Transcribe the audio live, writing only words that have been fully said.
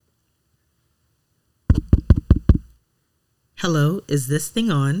Hello, is this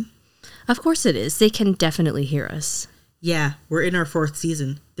thing on? Of course it is. They can definitely hear us. Yeah, we're in our 4th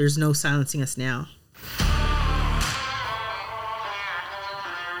season. There's no silencing us now.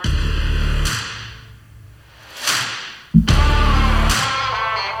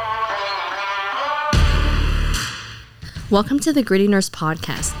 Welcome to the Gritty Nurse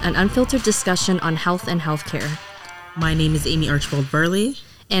Podcast, an unfiltered discussion on health and healthcare. My name is Amy Archibald Burley.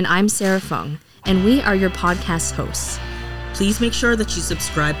 And I'm Sarah Fung, and we are your podcast hosts. Please make sure that you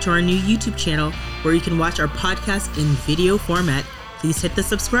subscribe to our new YouTube channel where you can watch our podcast in video format. Please hit the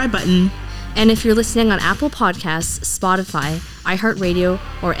subscribe button. And if you're listening on Apple Podcasts, Spotify, iHeartRadio,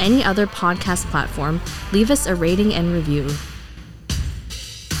 or any other podcast platform, leave us a rating and review.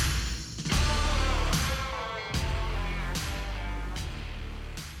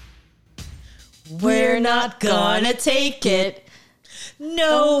 We're not gonna take it.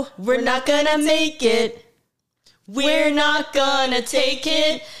 No, we're not gonna make it. We're not gonna take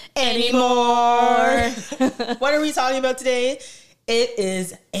it anymore. What are we talking about today? It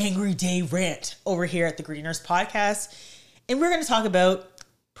is Angry Day Rant over here at the Gritty Nurse Podcast. And we're going to talk about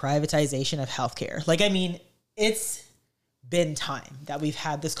privatization of healthcare. It's been time that we've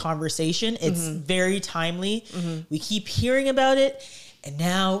had this conversation. It's very timely. We keep hearing about it. And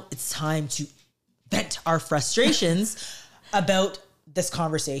now it's time to vent our frustrations about this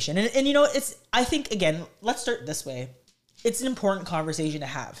conversation. And you know, I think, again, let's start this way. It's an important conversation to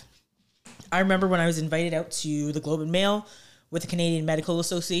have. I remember when I was invited out to the Globe and Mail with the Canadian Medical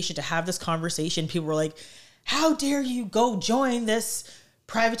Association to have this conversation, people were like, how dare you go join this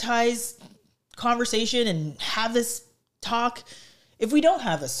privatized conversation and have this talk? If we don't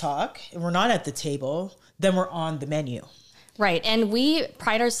have this talk and we're not at the table, then we're on the menu. Right. And we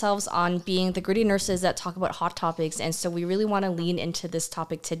pride ourselves on being the gritty nurses that talk about hot topics. And so we really want to lean into this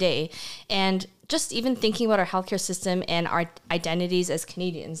topic today. And just even thinking about our healthcare system and our identities as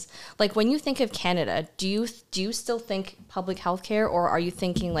Canadians. Like, when you think of Canada, do you still think public healthcare, or are you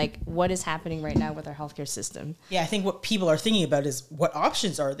thinking like what is happening right now with our healthcare system? Yeah, I think what people are thinking about is what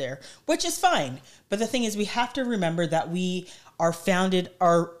options are there, which is fine. But the thing is, we have to remember that we are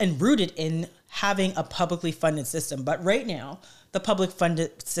and rooted in having a publicly funded system. But right now, the public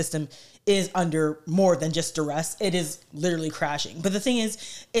funded system is under more than just duress. It is literally crashing. But the thing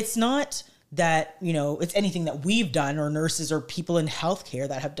is, it's not that, you know, it's anything that we've done or nurses or people in healthcare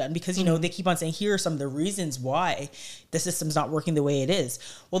that have done, because, you know, they keep on saying, here are some of the reasons why the system's not working the way it is.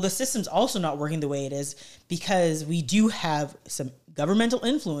 Well, the system's also not working the way it is because we do have some governmental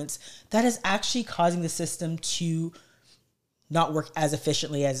influence that is actually causing the system to not work as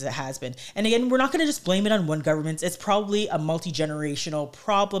efficiently as it has been. And again, we're not going to just blame it on one government. It's probably a multi-generational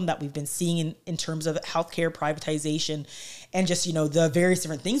problem that we've been seeing in terms of healthcare privatization and just, you know, the various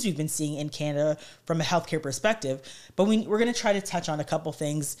different things we've been seeing in Canada from a healthcare perspective. But we're going to try to touch on a couple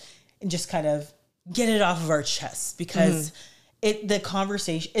things and just kind of get it off of our chests, because the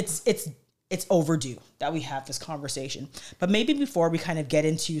conversation, it's overdue that we have this conversation. But maybe before we kind of get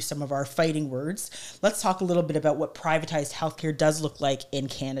into some of our fighting words, let's talk a little bit about what privatized healthcare does look like in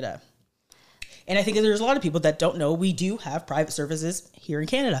Canada. And I think that there's a lot of people that don't know we do have private services here in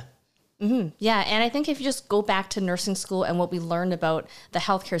Canada. Yeah, and I think if you just go back to nursing school and what we learned about the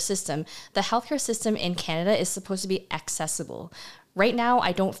healthcare system in Canada is supposed to be accessible. Right now,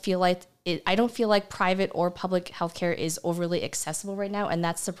 I don't feel like private or public healthcare is overly accessible right now, and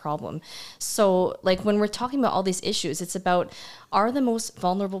that's the problem. So, like, when we're talking about all these issues, it's about, are the most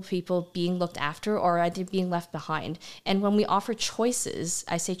vulnerable people being looked after, or are they being left behind? And when we offer choices,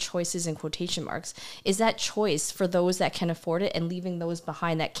 I say choices in quotation marks, is that choice for those that can afford it and leaving those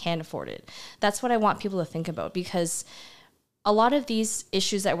behind that can't afford it? That's what I want people to think about, because a lot of these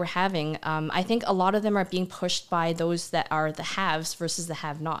issues that we're having, I think a lot of them are being pushed by those that are the haves versus the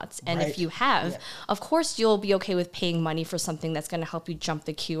have-nots. And Right. if you have, of course, you'll be okay with paying money for something that's going to help you jump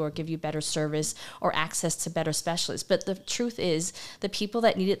the queue or give you better service or access to better specialists. But the truth is, the people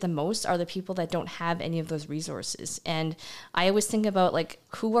that need it the most are the people that don't have any of those resources. And I always think about, like,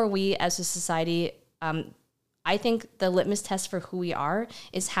 who are we as a society? I think the litmus test for who we are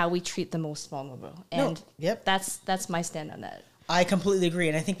is how we treat the most vulnerable. And that's my stand on that. I completely agree.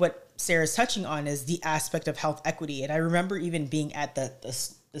 And I think what Sarah's touching on is the aspect of health equity. And I remember even being at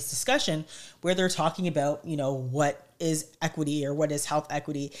this discussion where they're talking about, you know, what is equity or what is health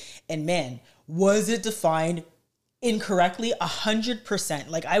equity. And man, was it defined incorrectly 100%.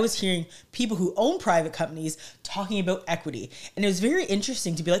 Like, I was hearing people who own private companies talking about equity. And it was very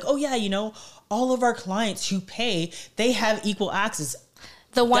interesting to be like, oh yeah, you know, all of our clients who pay, they have equal access.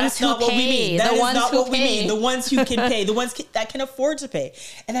 The ones who pay. That the is ones not who what we pay. mean. The ones who can pay. The ones that can afford to pay.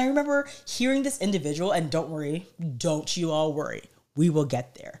 And I remember hearing this individual, and don't worry, don't you all worry. We will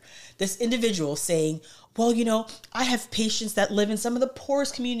get there. This individual saying, well, you know, I have patients that live in some of the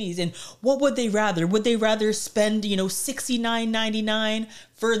poorest communities, and what would they rather? Would they rather spend, you know, $69.99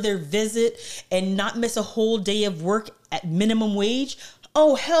 for their visit and not miss a whole day of work at minimum wage?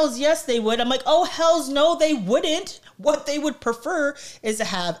 Oh, hells yes, they would. I'm like, oh, hells no, they wouldn't. What they would prefer is to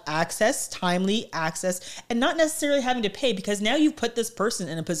have access, timely access, and not necessarily having to pay, because now you've put this person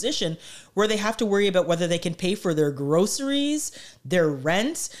in a position where they have to worry about whether they can pay for their groceries, their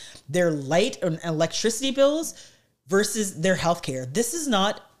rent, their light and electricity bills versus their healthcare. This is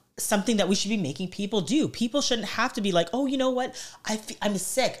not something that we should be making people do. People shouldn't have to be like, oh, you know what? I'm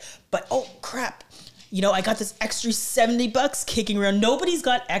sick, but oh crap. You know, I got this extra $70 kicking around. Nobody's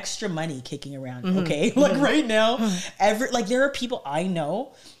got extra money kicking around. Okay. Like right now, there are people I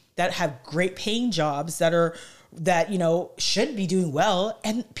know that have great paying jobs that, you know, should be doing well.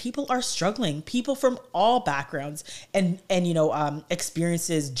 And people are struggling. People from all backgrounds and, you know,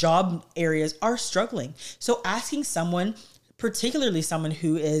 experiences, job areas are struggling. So asking someone, particularly someone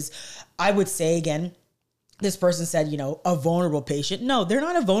who is, I would say again, this person said, you know, a vulnerable patient. No, they're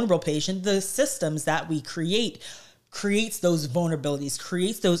not a vulnerable patient. The systems that we creates those vulnerabilities,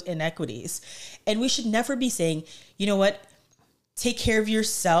 creates those inequities. And we should never be saying, you know what, take care of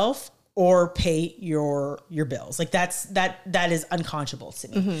yourself or pay your bills. Like that is unconscionable to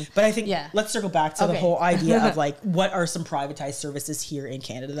me. But I think let's circle back to the whole idea of like, what are some privatized services here in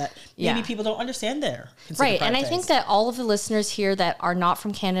Canada that maybe people don't understand there. Right. And I think that all of the listeners here that are not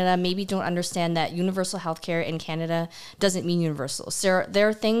from Canada maybe don't understand that universal healthcare in Canada doesn't mean universal. So there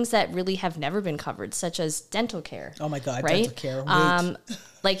are things that really have never been covered, such as dental care. Oh my God, right? dental care. Wait.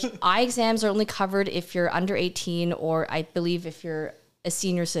 Like eye exams are only covered if you're under 18, or I believe if you're a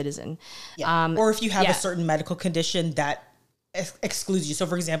senior citizen. Yeah. Or if you have a certain medical condition that excludes you. So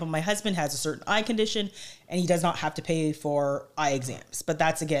for example, my husband has a certain eye condition and he does not have to pay for eye exams, but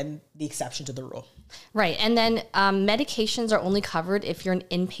that's again, the exception to the rule. Right. And then medications are only covered if you're an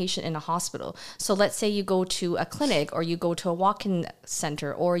inpatient in a hospital. So let's say you go to a clinic or you go to a walk-in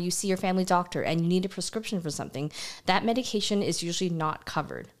center or you see your family doctor and you need a prescription for something. That medication is usually not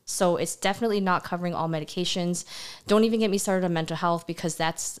covered. So it's definitely not covering all medications. Don't even get me started on mental health, because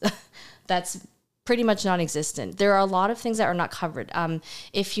that's pretty much non-existent. There are a lot of things that are not covered.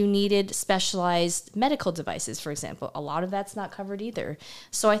 If you needed specialized medical devices, for example, a lot of that's not covered either.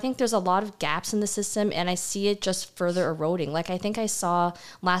 So I think there's a lot of gaps in the system, and I see it just further eroding. Like I think I saw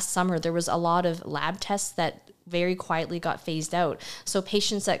last summer, there was a lot of lab tests that very quietly got phased out. So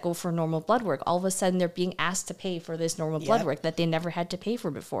patients that go for normal blood work, all of a sudden they're being asked to pay for this normal blood work that they never had to pay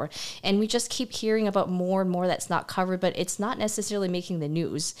for before. And we just keep hearing about more and more that's not covered, but it's not necessarily making the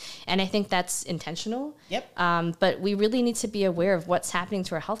news. And I think that's intentional. But we really need to be aware of what's happening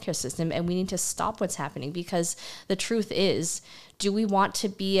to our healthcare system, and we need to stop what's happening, because the truth is, do we want to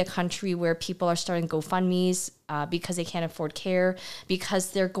be a country where people are starting GoFundMes because they can't afford care,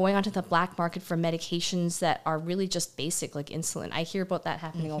 because they're going onto the black market for medications that are really just basic, like insulin? I hear about that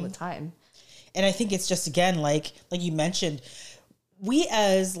happening all the time. And I think it's just, again, like you mentioned, we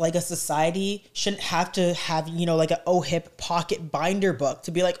as like a society shouldn't have to have, you know, like an OHIP pocket binder book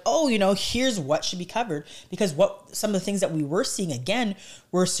to be like, oh, you know, here's what should be covered. Because some of the things that we were seeing, again,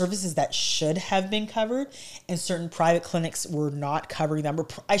 were services that should have been covered, and certain private clinics were not covering them. Or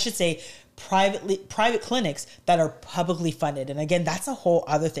I should say private clinics that are publicly funded. And again, that's a whole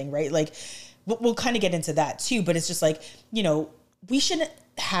other thing, right? Like we'll kind of get into that too, but it's just like, you know, you shouldn't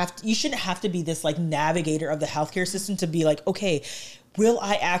have to be this like navigator of the healthcare system to be like, okay, will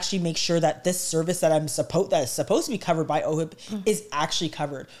I actually make sure that this service that is supposed to be covered by OHIP is actually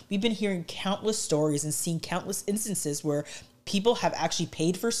covered? We've been hearing countless stories and seeing countless instances where people have actually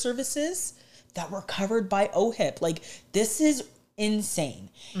paid for services that were covered by OHIP. Like, this is insane.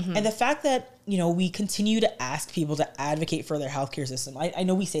 And the fact that, you know, we continue to ask people to advocate for their healthcare system. I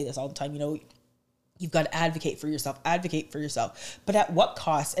know we say this all the time, you know, you've got to advocate for yourself. But at what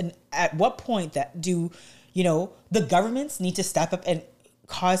cost, and at what point that do, you know, the governments need to step up and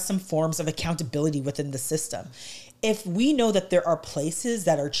cause some forms of accountability within the system? If we know that there are places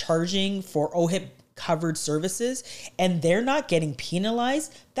that are charging for OHIP covered services and they're not getting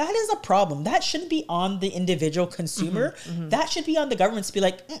penalized, that is a problem. That shouldn't be on the individual consumer. That should be on the government to be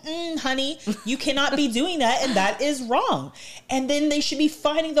like, honey, you cannot be doing that, and that is wrong. And then they should be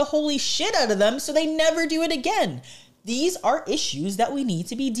fining the holy shit out of them so they never do it again. These are issues that we need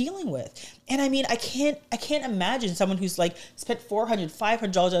to be dealing with. And I mean, I can't imagine someone who's like spent $400,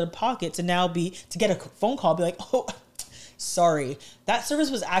 $500 out of pocket to now to get a phone call, be like, oh, sorry, that service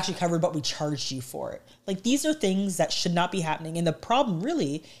was actually covered, but we charged you for it. Like, these are things that should not be happening. And the problem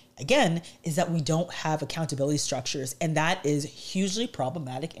really, again, is that we don't have accountability structures, and that is hugely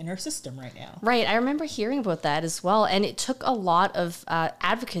problematic in our system right now. Right. I remember hearing about that as well. And it took a lot of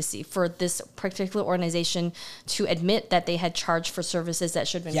advocacy for this particular organization to admit that they had charged for services that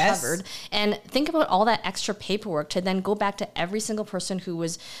should have been covered. And think about all that extra paperwork to then go back to every single person who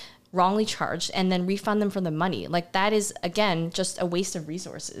was wrongly charged and then refund them for the money. Like, that is, again, just a waste of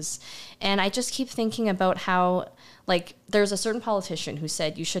resources. And I just keep thinking about how, like, there's a certain politician who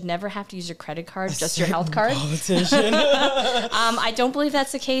said you should never have to use your credit card, just your health card. Politician. I don't believe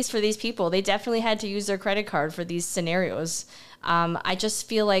that's the case for these people. They definitely had to use their credit card for these scenarios. I just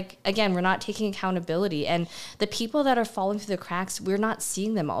feel like, again, we're not taking accountability, and the people that are falling through the cracks, we're not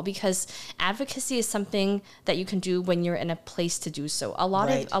seeing them all, because advocacy is something that you can do when you're in a place to do so. A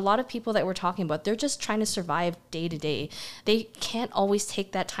lot of people that we're talking about, they're just trying to survive day to day. They can't always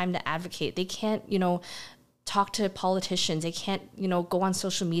take that time to advocate. They can't, talk to politicians. They can't, go on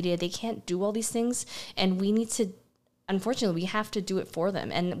social media. They can't do all these things, and we need to, unfortunately, we have to do it for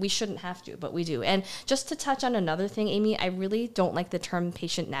them, and we shouldn't have to, but we do. And just to touch on another thing, Amy, I really don't like the term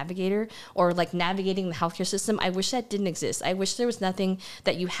patient navigator, or like navigating the healthcare system. I wish that didn't exist. I wish there was nothing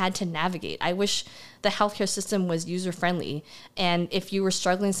that you had to navigate. I wish the healthcare system was user friendly, and if you were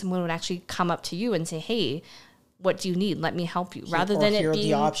struggling, someone would actually come up to you and say, hey, what do you need? Let me help you. Rather than it being,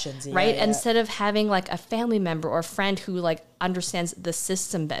 the options. Yeah, right? Yeah. Instead of having like a family member or a friend who like understands the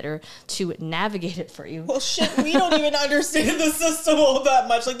system better to navigate it for you. Well, shit, we don't even understand the system all that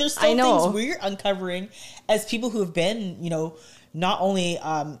much. Like, there's still things we're uncovering as people who have been, not only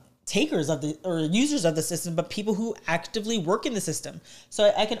takers of or users of the system, but people who actively work in the system.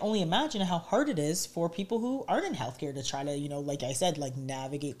 So I can only imagine how hard it is for people who aren't in healthcare to try to, like I said, like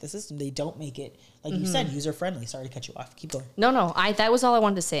navigate the system. They don't make it, like you said, user friendly. Sorry to cut you off. Keep going. No, that was all I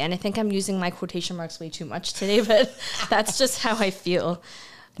wanted to say. And I think I'm using my quotation marks way too much today, but that's just how I feel.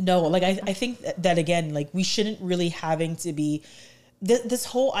 No, like I think that again, like we shouldn't really having to be this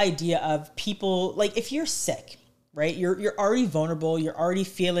whole idea of people, like if you're sick, right? You're already vulnerable. You're already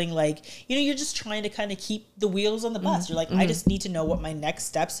feeling like, you're just trying to kind of keep the wheels on the bus. You're like, I just need to know what my next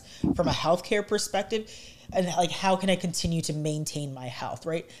steps from a healthcare perspective, and like, how can I continue to maintain my health,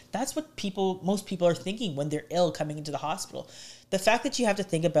 right? That's what most people are thinking when they're ill coming into the hospital. The fact that you have to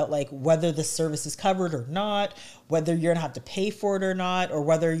think about like whether the service is covered or not, whether you're gonna have to pay for it or not, or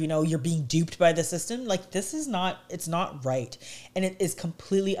whether, you're being duped by the system, like it's not right. And it is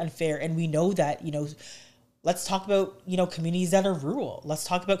completely unfair. And we know that, let's talk about, communities that are rural. Let's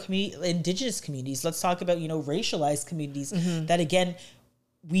talk about indigenous communities. Let's talk about, racialized communities that, again,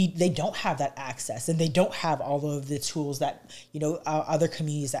 they don't have that access, and they don't have all of the tools that, other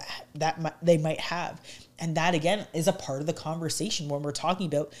communities that they might have. And that, again, is a part of the conversation when we're talking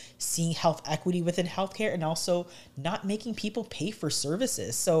about seeing health equity within healthcare, and also not making people pay for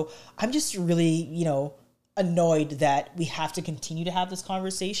services. So I'm just really, annoyed that we have to continue to have this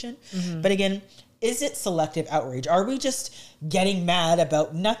conversation. But again, is it selective outrage? Are we just getting mad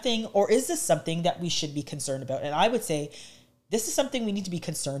about nothing? Or is this something that we should be concerned about? And I would say this is something we need to be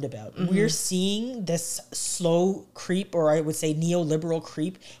concerned about. We're seeing this slow creep, or I would say neoliberal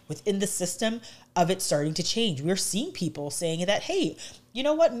creep within the system of it starting to change. We're seeing people saying that, hey, you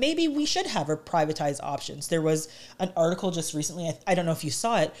know what? Maybe we should have a privatized options. There was an article just recently, I don't know if you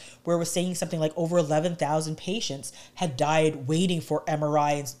saw it, where it was saying something like over 11,000 patients had died waiting for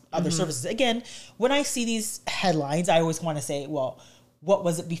MRI and other services. Again, when I see these headlines, I always want to say, well, what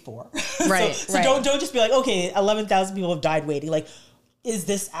was it before? Right. So don't just be like, okay, 11,000 people have died waiting. Like, is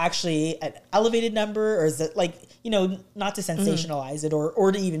this actually an elevated number, or is it like, not to sensationalize it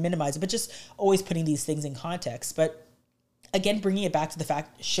or to even minimize it, but just always putting these things in context. But again, bringing it back to the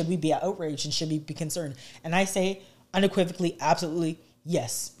fact, should we be outraged and should we be concerned? And I say unequivocally, absolutely,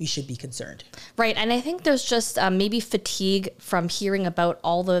 yes, we should be concerned. Right. And I think there's just maybe fatigue from hearing about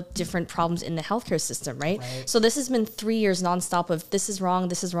all the different problems in the healthcare system, right? So this has been 3 years nonstop of this is wrong,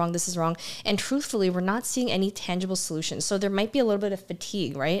 this is wrong, this is wrong. And truthfully, we're not seeing any tangible solutions. So there might be a little bit of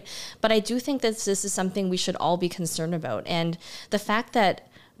fatigue, right? But I do think that this is something we should all be concerned about. And the fact that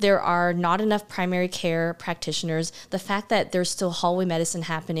there are not enough primary care practitioners, the fact that there's still hallway medicine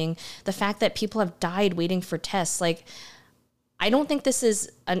happening, the fact that people have died waiting for tests, like, I don't think this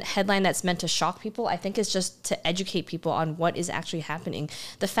is a headline that's meant to shock people. I think it's just to educate people on what is actually happening.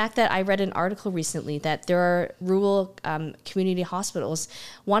 The fact that I read an article recently that there are rural community hospitals.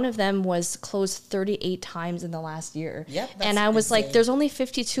 One of them was closed 38 times in the last year. Yep, and I was insane. like, there's only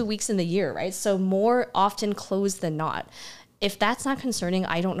 52 weeks in the year, right? So more often closed than not. if that's not concerning,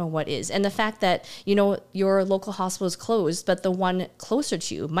 I don't know what is. And the fact that, you know, your local hospital is closed, but the one closer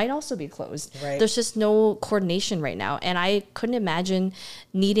to you might also be closed. Right. There's just no coordination right now. And I couldn't imagine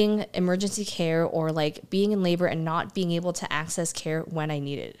needing emergency care or like being in labor and not being able to access care when I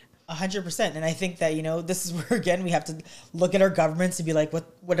need it. 100%. And I think that, you know, this is where, again, we have to look at our governments and be like,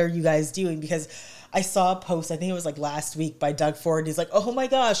 what are you guys doing? Because I saw a post, I think it was like last week, by Doug Ford. He's like, oh my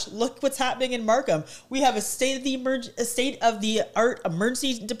gosh, look what's happening in Markham. We have a state of the art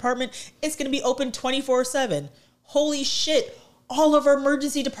emergency department. It's going to be open 24/7. Holy shit. All of our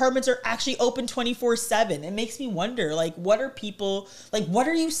emergency departments are actually open 24/7. It makes me wonder, like, what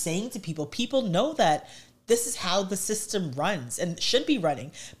are you saying to people? People know that this is how the system runs and should be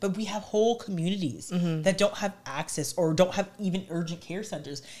running. But we have whole communities that don't have access or don't have even urgent care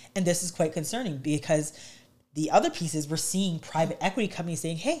centers. And this is quite concerning, because the other piece is we're seeing private equity companies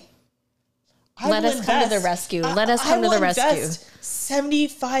saying, hey, let us come to the rescue. Let us come to the rescue.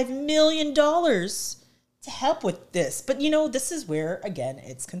 $75 million to help with this. But, you know, this is where, again,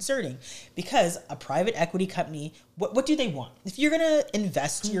 it's concerning, because a private equity company, what do they want? If you're going to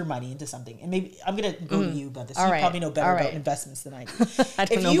invest your money into something, and maybe I'm going to go to you about this. You probably know better about investments than I do.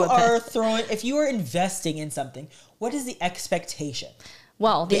 If you are investing in something, what is the expectation?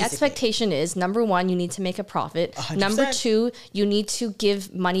 Well, the expectation is, number one, you need to make a profit. 100%. Number two, you need to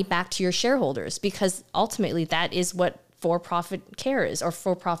give money back to your shareholders, because ultimately that is what for-profit care is, or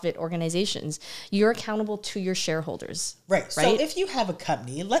for-profit organizations. You're accountable to your shareholders. Right. So if you have a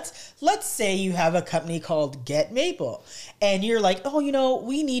company, let's say you have a company called Get Maple, and you're like, oh, you know,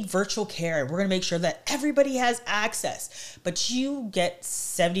 we need virtual care. We're going to make sure that everybody has access. But you get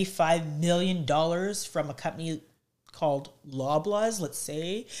 $75 million from a company called Loblaws, let's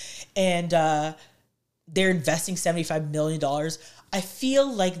say, and they're investing $75 million. I feel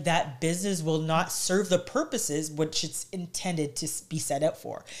like that business will not serve the purposes which it's intended to be set out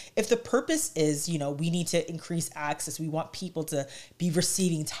for. If the purpose is, you know, we need to increase access, we want people to be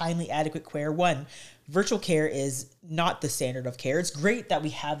receiving timely, adequate care. One, virtual care is not the standard of care. It's great that we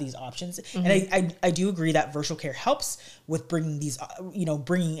have these options. And I do agree that virtual care helps with bringing these,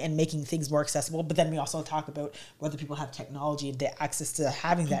 bringing and making things more accessible. But then we also talk about whether people have technology and the access to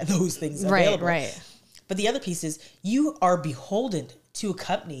having those things available. Right. But the other piece is, you are beholden to a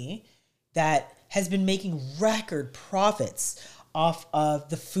company that has been making record profits off of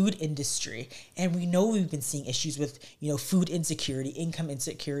the food industry. And we know we've been seeing issues with, you know, food insecurity, income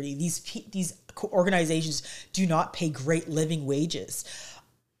insecurity. These organizations do not pay great living wages.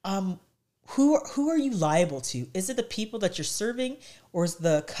 Who are you liable to? Is it the people that you're serving, or is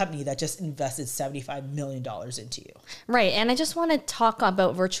the company that just invested $75 million into you? Right. And I just want to talk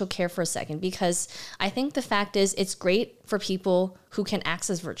about virtual care for a second, because I think the fact is it's great for people who can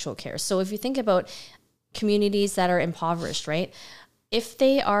access virtual care. So if you think about communities that are impoverished, right? If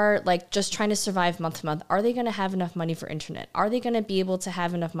they are like just trying to survive month to month, are they going to have enough money for internet? Are they going to be able to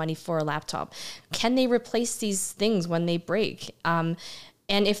have enough money for a laptop? Can they replace these things when they break?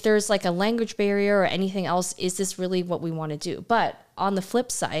 And if there's like a language barrier or anything else, is this really what we want to do? But on the flip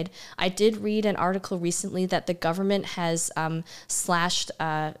side, I did read an article recently that the government has slashed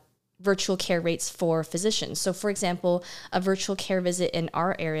virtual care rates for physicians. So for example, a virtual care visit in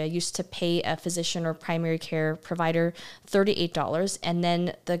our area used to pay a physician or primary care provider $38, and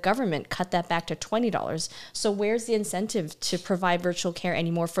then the government cut that back to $20. So where's the incentive to provide virtual care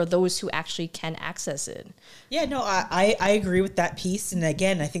anymore for those who actually can access it? Yeah, no, I agree with that piece. And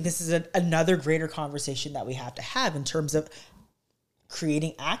again, I think this is another greater conversation that we have to have in terms of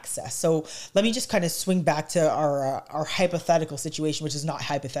creating access. So let me just kind of swing back to our hypothetical situation, which is not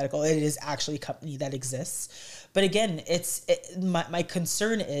hypothetical. It is actually a company that exists. But again, my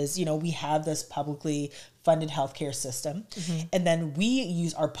concern is, you know, we have this publicly funded healthcare system, and then we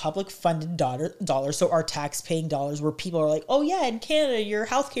use our public funded dollars, so our tax paying dollars, where people are like, oh yeah, in Canada, your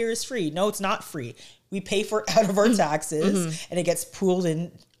healthcare is free. No, it's not free. We pay for it out of our taxes, and it gets pooled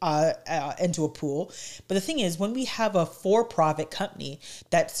in into a pool. But the thing is, when we have a for-profit company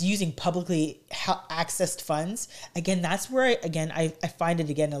that's using publicly accessed funds, again, that's where I find it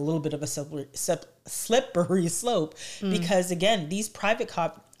again a little bit of a slippery slope, because again, these private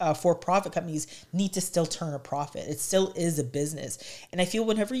for-profit companies need to still turn a profit. It still is a business. And I feel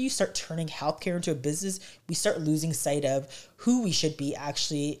whenever you start turning healthcare into a business, we start losing sight of who we should be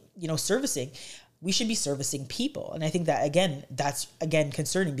actually, you know, servicing. We should be servicing people. And I think that, again, that's, again,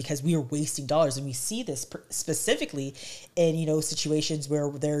 concerning, because we are wasting dollars. And we see this specifically in, you know, situations where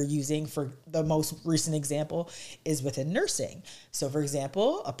they're using, for the most recent example is within nursing. So, for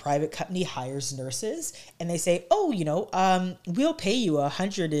example, a private company hires nurses and they say, oh, you know, we'll pay you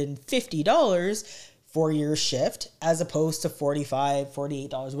 $150 4-year shift as opposed to $45,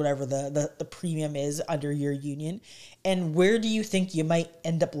 $48, whatever the premium is under your union? And where do you think you might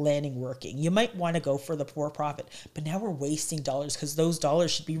end up landing working? You might want to go for the for profit, but now we're wasting dollars because those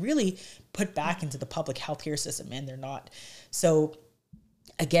dollars should be really put back into the public healthcare system, and they're not. So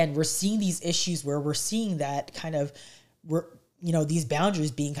again, we're seeing these issues where we're seeing that kind of, these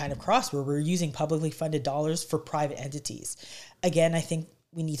boundaries being kind of crossed, where we're using publicly funded dollars for private entities. Again, I think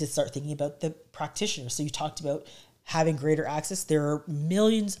we need to start thinking about the practitioners. So you talked about having greater access. There are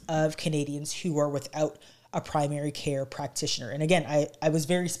millions of Canadians who are without a primary care practitioner. And again, I was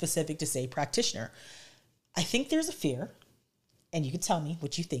very specific to say practitioner. I think there's a fear, and you can tell me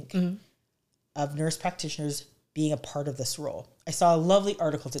what you think, of nurse practitioners being a part of this role. I saw a lovely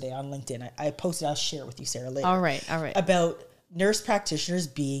article today on LinkedIn. I posted, I'll share with you, Sarah, later. All right. About nurse practitioners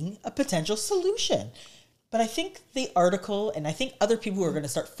being a potential solution. But I think the article, and I think other people who are going to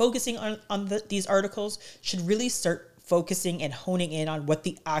start focusing on these articles should really start focusing and honing in on what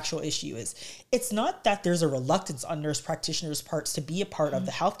the actual issue is. It's not that there's a reluctance on nurse practitioners' parts to be a part of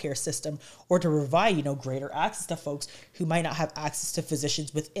the healthcare system or to provide, greater access to folks who might not have access to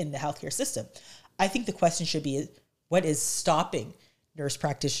physicians within the healthcare system. I think the question should be, what is stopping nurse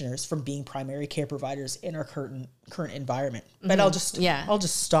practitioners from being primary care providers in our current environment? But I'll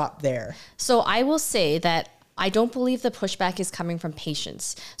just stop there. So I will say that I don't believe the pushback is coming from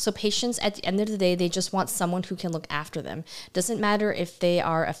patients. So patients, at the end of the day, they just want someone who can look after them. Doesn't matter if they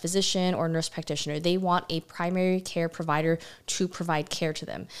are a physician or a nurse practitioner. They want a primary care provider to provide care to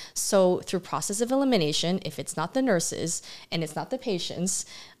them. So through process of elimination, if it's not the nurses and it's not the patients,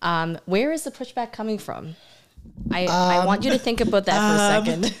 where is the pushback coming from? I want you to think about that for a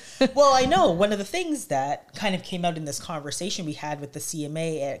second. Well, I know one of the things that kind of came out in this conversation we had with the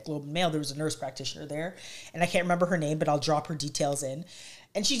CMA at Globe and Mail, there was a nurse practitioner there, and I can't remember her name, but I'll drop her details in.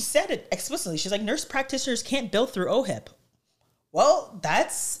 And she said it explicitly. She's like, nurse practitioners can't bill through OHIP. Well,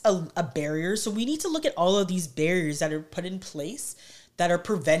 that's a barrier. So we need to look at all of these barriers that are put in place that are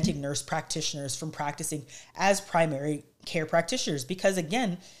preventing nurse practitioners from practicing as primary care practitioners. Because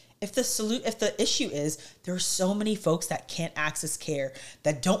again, if the issue is there are so many folks that can't access care,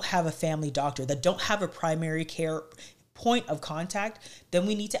 that don't have a family doctor, that don't have a primary care point of contact, then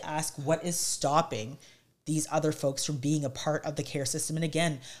we need to ask what is stopping these other folks from being a part of the care system. And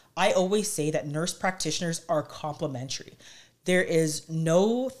again, I always say that nurse practitioners are complementary. There is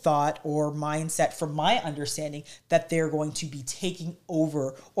no thought or mindset, from my understanding, that they're going to be taking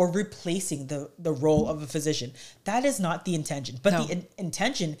over or replacing the role of a physician. That is not the intention. But no. The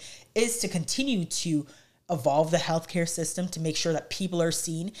intention is to continue to evolve the healthcare system to make sure that people are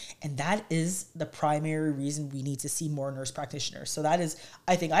seen. And that is the primary reason we need to see more nurse practitioners. So that is,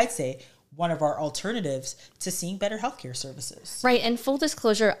 I think I'd say, one of our alternatives to seeing better healthcare services. Right. And full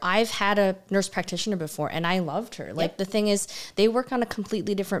disclosure, I've had a nurse practitioner before and I loved her. Like, the thing is, they work on a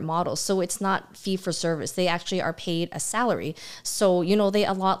completely different model. So it's not fee for service. They actually are paid a salary. So, they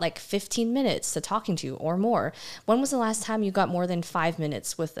allot like 15 minutes to talking to you or more. When was the last time you got more than 5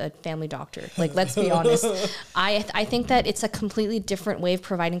 minutes with a family doctor? Like, let's be honest. I think that it's a completely different way of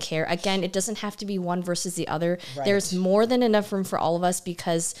providing care. Again, it doesn't have to be one versus the other. Right. There's more than enough room for all of us,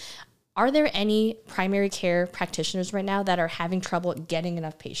 because are there any primary care practitioners right now that are having trouble getting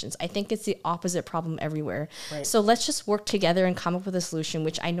enough patients? I think it's the opposite problem everywhere. Right. So let's just work together and come up with a solution,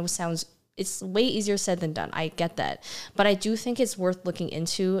 which I know it's way easier said than done. I get that. But I do think it's worth looking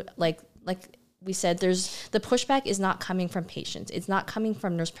into, like we said, the pushback is not coming from patients. It's not coming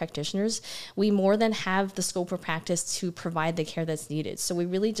from nurse practitioners. We more than have the scope of practice to provide the care that's needed. So we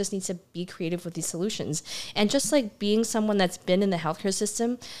really just need to be creative with these solutions. And just like being someone that's been in the healthcare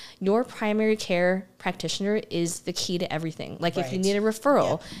system, your primary care practitioner is the key to everything. Like, if you need a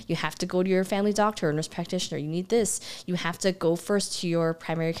referral, you have to go to your family doctor or nurse practitioner. You need this, you have to go first to your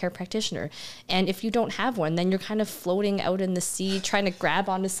primary care practitioner. And if you don't have one, then you're kind of floating out in the sea trying to grab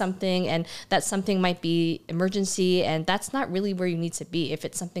onto something, and that something might be emergency, and that's not really where you need to be if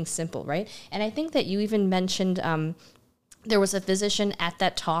it's something simple, right? And I think that you even mentioned there was a physician at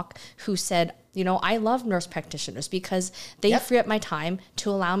that talk who said, I love nurse practitioners because they free up my time to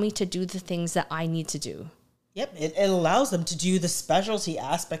allow me to do the things that I need to do. Yep, it allows them to do the specialty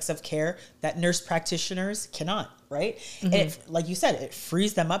aspects of care that nurse practitioners cannot, right? Mm-hmm. And like you said, it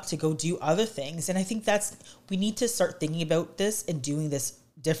frees them up to go do other things. And I think we need to start thinking about this and doing this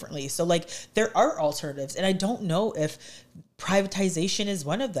differently. So there are alternatives, and I don't know if privatization is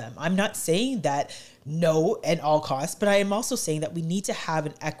one of them. I'm not saying that no at all costs, but I am also saying that we need to have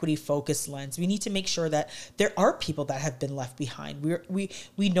an equity focused lens. We need to make sure that there are people that have been left behind.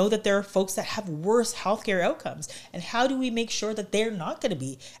 We know that there are folks that have worse healthcare outcomes, and how do we make sure that they're not going to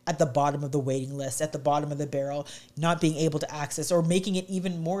be at the bottom of the waiting list, at the bottom of the barrel, not being able to access, or making it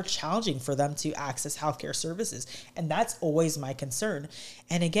even more challenging for them to access healthcare services? And that's always my concern.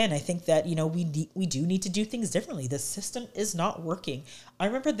 And again, I think that, we do need to do things differently. The system is not working. I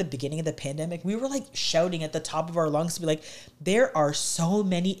remember at the beginning of the pandemic, we were like shouting at the top of our lungs to be like, there are so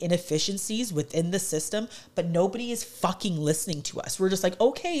many inefficiencies within the system, but nobody is fucking listening to us. We're just like,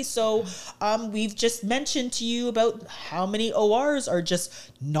 okay, so we've just mentioned to you about how many ORs are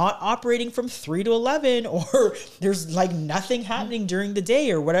just not operating from 3 to 11, or there's like nothing happening during the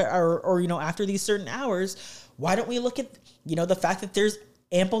day, or whatever, or after these certain hours. Why don't we look at, the fact that there's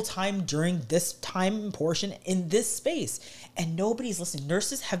ample time during this time portion in this space, and nobody's listening.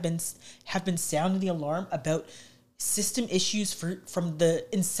 Nurses have been sounding the alarm about system issues from the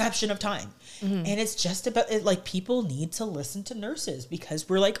inception of time. And it's just about it. Like, people need to listen to nurses, because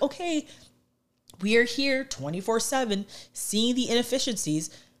we're like, okay, we are here 24/7 seeing the inefficiencies.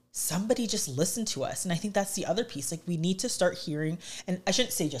 Somebody just listen to us. And I think that's the other piece. Like, we need to start hearing, and I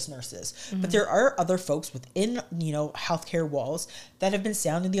shouldn't say just nurses, but there are other folks within, healthcare walls that have been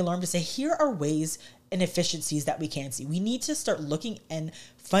sounding the alarm to say, here are ways and efficiencies that we can see. We need to start looking and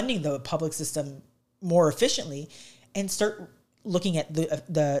funding the public system more efficiently, and start looking at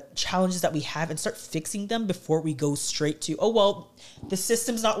the challenges that we have and start fixing them before we go straight to, the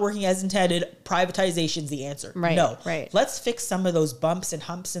system's not working as intended, privatization's the answer. Right, no, right. Let's fix some of those bumps and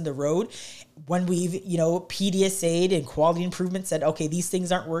humps in the road. When we've, PDSA'd and quality improvement said, okay, these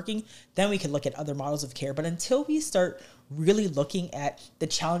things aren't working, then we can look at other models of care. But until we start really looking at the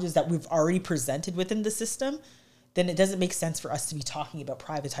challenges that we've already presented within the system, then it doesn't make sense for us to be talking about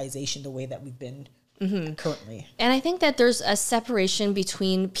privatization the way that we've been currently. And I think that there's a separation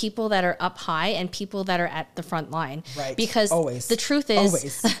between people that are up high and people that are at the front line. Right. Because Always. the truth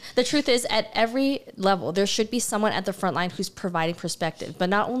is at every level, there should be someone at the front line who's providing perspective. But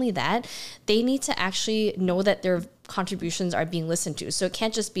not only that, they need to actually know that their contributions are being listened to. So it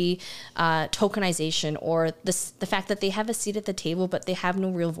can't just be tokenization, or the fact that they have a seat at the table, but they have no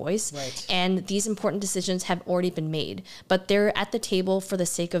real voice. Right. And these important decisions have already been made, but they're at the table for the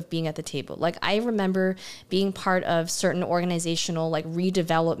sake of being at the table. Like, I remember being part of certain organizational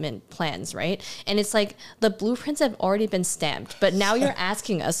redevelopment plans, right? And it's like the blueprints have already been stamped, but now you're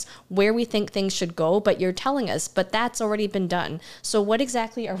asking us where we think things should go, but you're telling us, but that's already been done. So what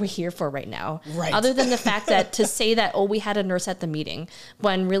exactly are we here for right now? Right. Other than the fact that to say that, we had a nurse at the meeting,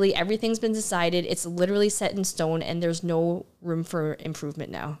 when really everything's been decided, it's literally set in stone, and there's no room for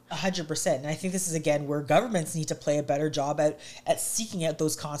improvement now. 100%. And I think this is, again, where governments need to play a better job at seeking out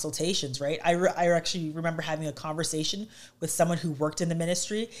those consultations, right? I actually remember having a conversation with someone who worked in the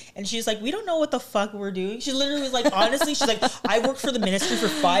ministry, and she's like, we don't know what the fuck we're doing. She literally was like, honestly, she's like, I worked for the ministry for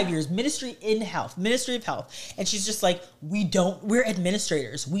 5 years, Ministry of Health. And she's just like, we're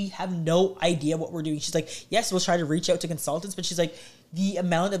administrators. We have no idea what we're doing. She's like, yes, we'll try to reach out to consultants, but she's like, the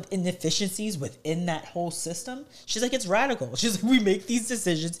amount of inefficiencies within that whole system, she's like, it's radical. She's like, we make these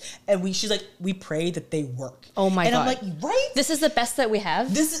decisions, and we pray that they work. Oh my God. And I'm like, right? This is the best that we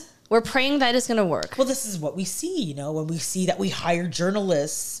have. We're praying that it's going to work. Well, this is what we see, when we see that we hire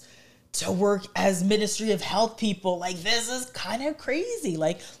journalists to work as Ministry of Health people. Like, this is kind of crazy.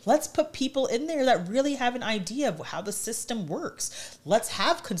 Like, let's put people in there that really have an idea of how the system works. Let's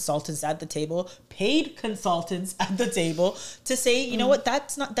have consultants at the table, paid consultants at the table, to say, you know what,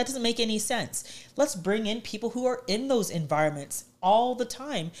 that doesn't make any sense. Let's bring in people who are in those environments all the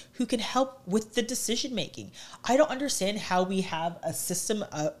time, who can help with the decision making. I don't understand how we have a system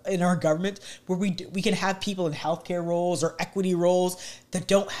in our government where we can have people in healthcare roles or equity roles that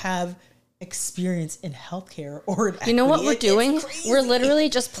don't have experience in healthcare or in equity. You know what we're doing? We're literally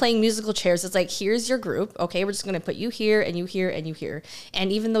just playing musical chairs. It's like, here's your group. Okay, we're just going to put you here and you here and you here.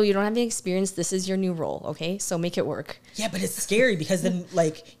 And even though you don't have any experience, this is your new role. Okay, so make it work. Yeah, but it's scary because then,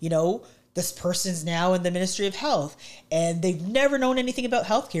 this person's now in the Ministry of Health and they've never known anything about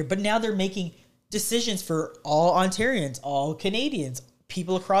healthcare, but now they're making decisions for all Ontarians, all Canadians,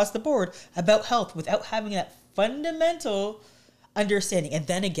 people across the board about health without having that fundamental understanding. And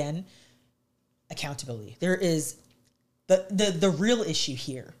then again, accountability. There is the real issue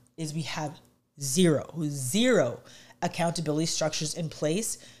here is we have zero accountability structures in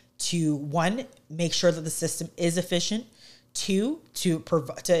place to, one, make sure that the system is efficient, two, to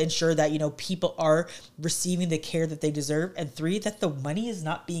ensure that people are receiving the care that they deserve, and three, that the money is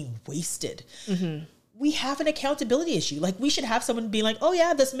not being wasted. we have an accountability issue. Like, we should have someone being like, oh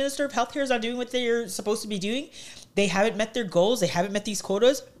yeah, this Minister of Healthcare is not doing what they're supposed to be doing. They haven't met their goals. They haven't met these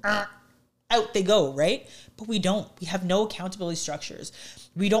quotas. Out they go, right? But we don't. We have no accountability structures.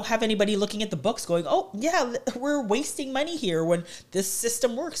 We don't have anybody looking at the books going, oh yeah, we're wasting money here when this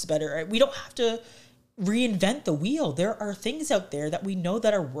system works better. Right? We don't have to reinvent the wheel. There are things out there that we know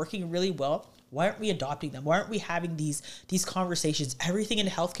that are working really well. Why aren't we adopting them? Why aren't we having these conversations? Everything in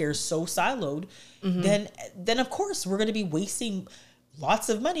healthcare is so siloed. Then of course we're going to be wasting lots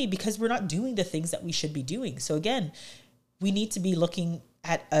of money because we're not doing the things that we should be doing. So again, we need to be looking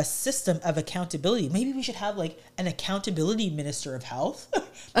at a system of accountability. Maybe we should have like an accountability minister of health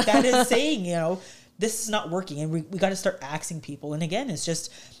that is saying, this is not working, and we got to start asking people. And again, it's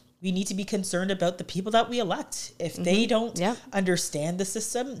just, we need to be concerned about the people that we elect. If they don't understand the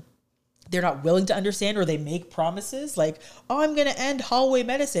system, they're not willing to understand, or they make promises like, oh, I'm going to end hallway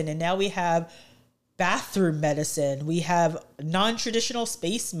medicine. And now we have bathroom medicine. We have non-traditional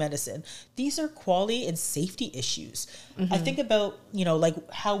space medicine. These are quality and safety issues. I think about,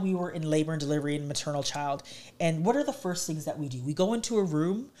 like how we were in labor and delivery and maternal child. And what are the first things that we do? We go into a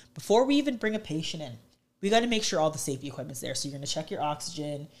room before we even bring a patient in. We got to make sure all the safety equipment's there. So you're going to check your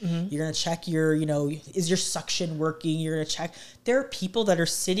oxygen. You're going to check your, is your suction working? You're going to check. There are people that are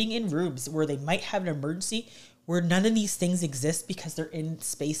sitting in rooms where they might have an emergency, where none of these things exist because they're in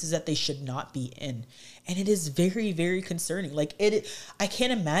spaces that they should not be in. And it is very, very concerning. Like, I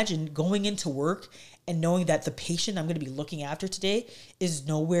can't imagine going into work and knowing that the patient I'm going to be looking after today is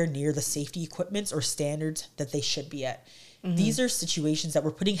nowhere near the safety equipments or standards that they should be at. These are situations that we're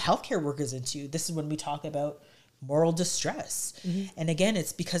putting healthcare workers into. This is when we talk about moral distress. And again,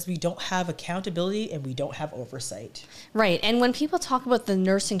 it's because we don't have accountability and we don't have oversight. Right. And when people talk about the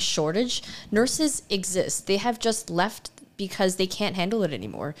nursing shortage, nurses exist. They have just left because they can't handle it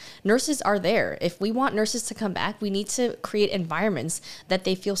anymore. Nurses are there. If we want nurses to come back, we need to create environments that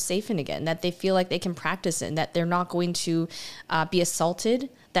they feel safe in again, that they feel like they can practice in, that they're not going to be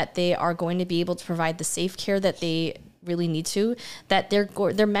assaulted, that they are going to be able to provide the safe care that they really need to, that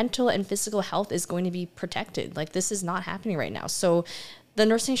their mental and physical health is going to be protected. Like, this is not happening right now. So the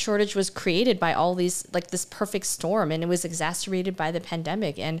nursing shortage was created by all these, like, this perfect storm, and it was exacerbated by the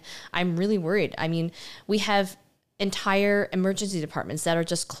pandemic. And I'm really worried. I mean, we have entire emergency departments that are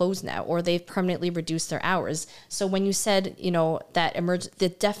just closed now, or they've permanently reduced their hours. So when you said, that the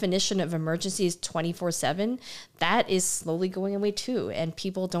definition of emergency is 24/7, that is slowly going away too. And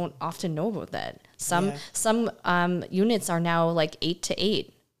people don't often know about that. Some units are now like 8 to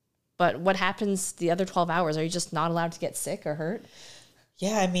 8, but what happens the other 12 hours? Are you just not allowed to get sick or hurt?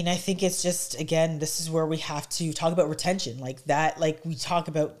 Yeah, I mean, I think it's just, again, this is where we have to talk about retention, like that. Like, we talk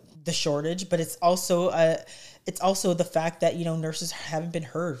about the shortage, but it's also the fact that, nurses haven't been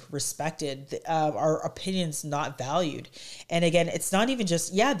heard, respected, our opinions not valued. And again, it's not even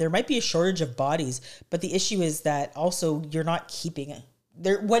just, there might be a shortage of bodies, but the issue is that also you're not keeping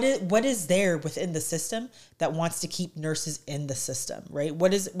there. What is there within the system that wants to keep nurses in the system, right?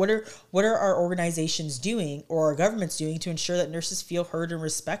 What are our organizations doing, or our governments doing, to ensure that nurses feel heard and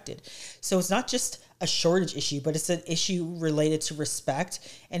respected? So it's not just a shortage issue, but it's an issue related to respect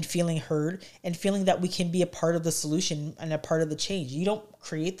and feeling heard and feeling that we can be a part of the solution and a part of the change. You don't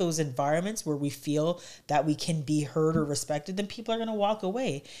create those environments where we feel that we can be heard or respected, then people are going to walk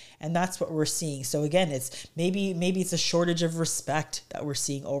away. And that's what we're seeing. So again, it's maybe it's a shortage of respect that we're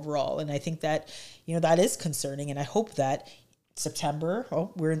seeing overall. And I think that, that is concerning. And I hope that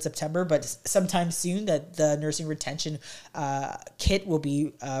we're in September, but sometime soon that the nursing retention kit will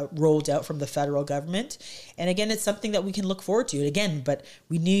be rolled out from the federal government. And again, it's something that we can look forward to again, but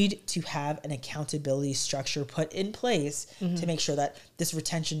we need to have an accountability structure put in place to make sure that this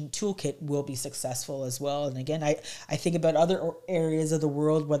retention toolkit will be successful as well. And again, I think about other areas of the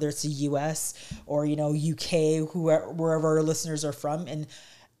world, whether it's the US or, UK, wherever our listeners are from. And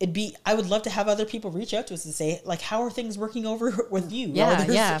I would love to have other people reach out to us and say, like, how are things working over with you?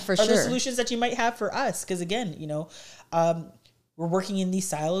 For sure. Are there solutions that you might have for us? Because again, we're working in these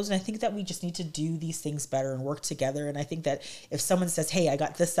silos, and I think that we just need to do these things better and work together. And I think that if someone says, hey, I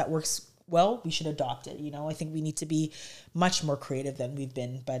got this that works well, we should adopt it. I think we need to be much more creative than we've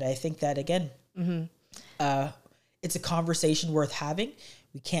been. But I think that, again, it's a conversation worth having.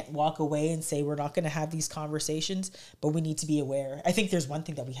 We can't walk away and say we're not going to have these conversations, but we need to be aware. I think there's one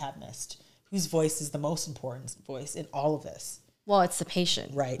thing that we have missed. Whose voice is the most important voice in all of this? Well, it's the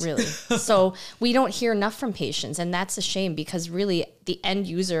patient, Right. really. So we don't hear enough from patients, and that's a shame because really the end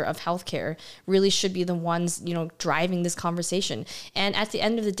user of healthcare really should be the ones, driving this conversation. And at the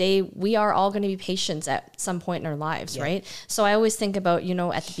end of the day, we are all going to be patients at some point in our lives, right? So I always think about,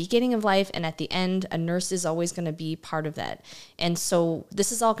 at the beginning of life and at the end, a nurse is always going to be part of that. And so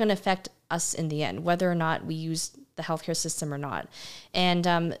this is all going to affect us in the end, whether or not we use the healthcare system or not.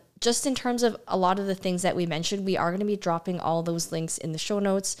 And just in terms of a lot of the things that we mentioned, we are going to be dropping all those links in the show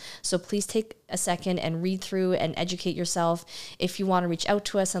notes. So please take a second and read through and educate yourself. If you want to reach out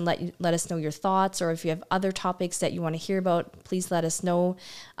to us and let us know your thoughts, or if you have other topics that you want to hear about, please let us know.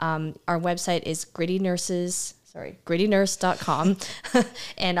 Our website is grittynurse.com.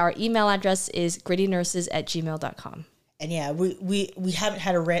 And our email address is grittynurses@gmail.com. And yeah, we haven't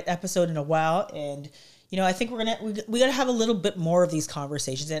had a rant episode in a while, and I think we gotta have a little bit more of these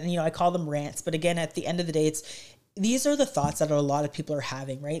conversations. And I call them rants, but again, at the end of the day, these are the thoughts that a lot of people are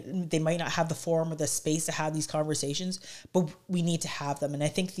having, right? They might not have the forum or the space to have these conversations, but we need to have them. And I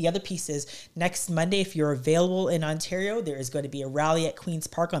think the other piece is next Monday, if you're available in Ontario, there is going to be a rally at Queen's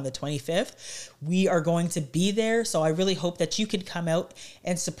Park on the 25th. We are going to be there. So I really hope that you can come out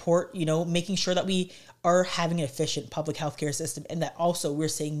and support, making sure that we are having an efficient public healthcare system, and that also we're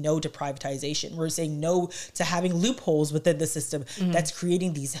saying no to privatization. We're saying no to having loopholes within the system that's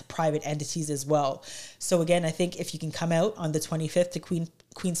creating these private entities as well. So again, I think if you can come out on the 25th to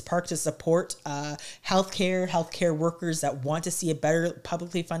Queen's Park to support healthcare workers that want to see a better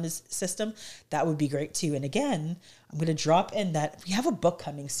publicly funded system, that would be great too. And again, I'm going to drop in that we have a book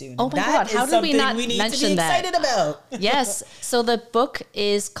coming soon. Oh my God, how did we not mention that? We need to be excited about. Yes. So the book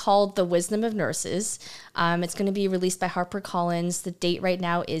is called The Wisdom of Nurses. It's going to be released by HarperCollins. The date right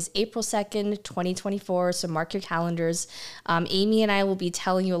now is April 2nd, 2024. So mark your calendars. Amy and I will be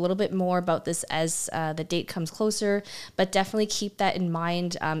telling you a little bit more about this as the date comes closer, but definitely keep that in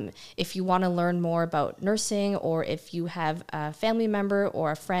mind. If you want to learn more about nursing, or if you have a family member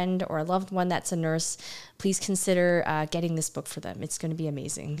or a friend or a loved one that's a nurse, please consider getting this book for them. It's going to be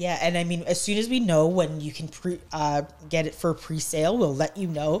amazing. Yeah, and I mean, as soon as we know when you can get it for pre-sale, we'll let you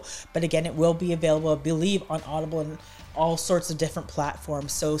know. But again, it will be available, I believe, on Audible and all sorts of different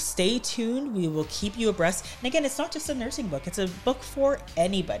platforms. So stay tuned. We will keep you abreast. And again, it's not just a nursing book. It's a book for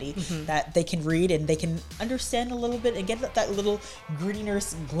anybody that they can read and they can understand a little bit and get that little gritty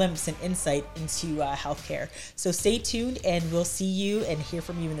nurse glimpse and insight into healthcare. So stay tuned, and we'll see you and hear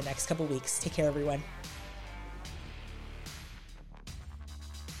from you in the next couple weeks. Take care, everyone.